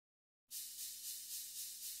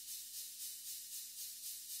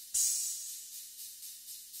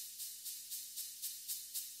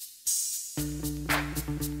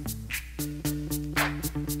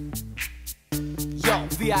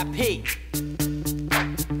VIP.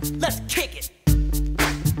 Let's kick it.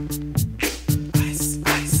 Ice,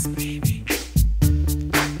 ice, baby.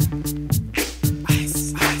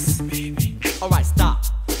 Ice, ice, baby. All right, stop,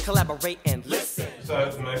 collaborate and listen.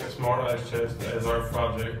 Decided to make a smart ice chest as our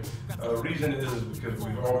project. Reason is because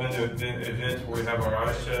we've all been to events where we have our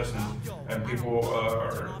ice chest and people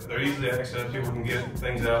they're easily accessed. People can get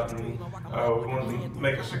things out, and we want to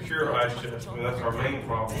make a secure ice chest. But that's our main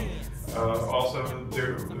problem. Also,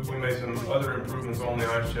 we made some other improvements on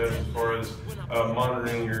the ice chest as far as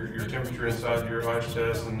monitoring your temperature inside your ice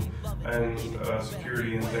chest and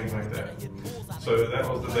security and things like that. So that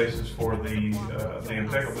was the basis for the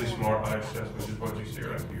Impeccably Smart Ice Chest, which is what you see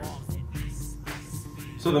right here.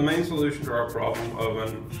 So the main solution to our problem of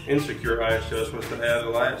an insecure ice chest was to add a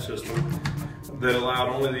latch system that allowed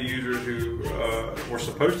only the users who were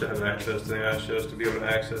supposed to have access to the ice chest to be able to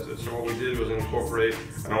access it. So what we did was incorporate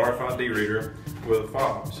an RFID reader with a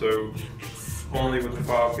fob. So only with the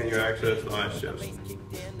fob can you access the ice chest.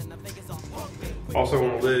 Also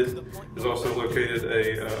on the lid is also located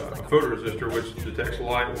a photoresistor which detects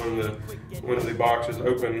light when the box is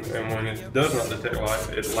open, and when it does not detect light,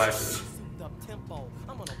 it latches.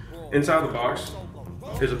 Inside the box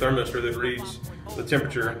is a thermistor that reads the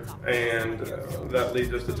temperature, and that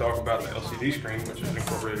leads us to talk about the LCD screen, which is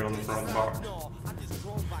incorporated on the front of the box.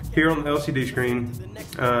 Here on the LCD screen,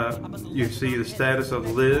 you see the status of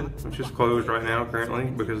the lid, which is closed right now currently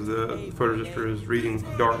because the photoresistor is reading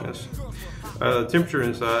darkness. The temperature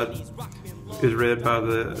inside is read by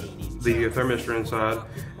the thermistor inside,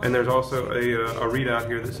 and there's also a readout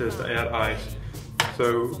here that says to add ice.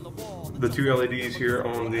 So the two LEDs here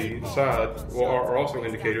on the side are also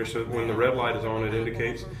indicators. So when the red light is on, it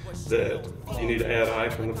indicates that you need to add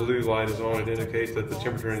ice. When the blue light is on, it indicates that the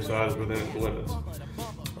temperature inside is within its limits.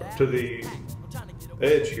 To the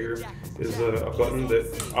edge here is a button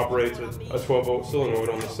that operates a 12-volt solenoid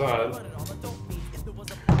on the side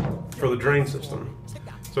for the drain system.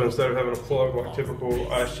 So instead of having a plug like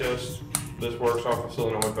typical ice chest, this works off a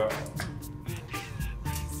solenoid valve.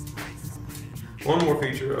 One more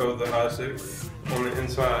feature of the ISIC, on the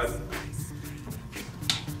inside,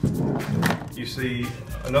 you see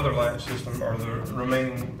another latch system, or the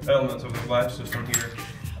remaining elements of the latch system here,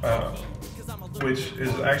 which is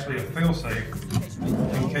actually a failsafe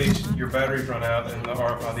in case your batteries run out and the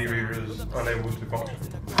RFID reader is unable to function.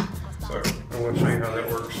 So I'm going to show you how that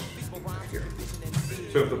works here.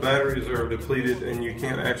 So if the batteries are depleted and you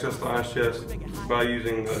can't access the ice chest by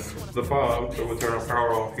using the fob, so we'll turn our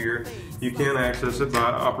power off here, you can access it by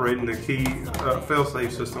operating the key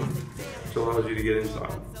failsafe system, which allows you to get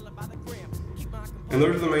inside. And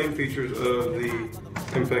those are the main features of the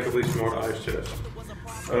Impeccably Smart Ice Chest.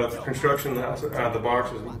 The construction outside the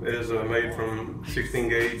box is made from 16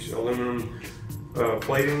 gauge aluminum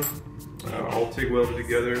plating, all TIG welded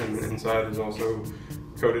together, and the inside is also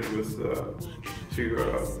coated with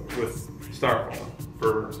styrofoam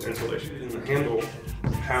for insulation. And the handle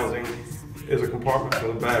housing is a compartment for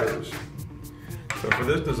the batteries. So for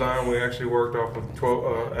this design, we actually worked off of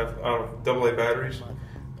AA batteries,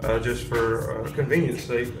 just for convenience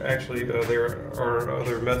sake. Actually, there are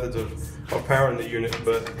other methods of powering the unit,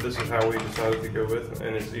 but this is how we decided to go with,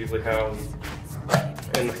 and it's easily housed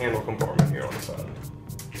in the handle compartment here on the side.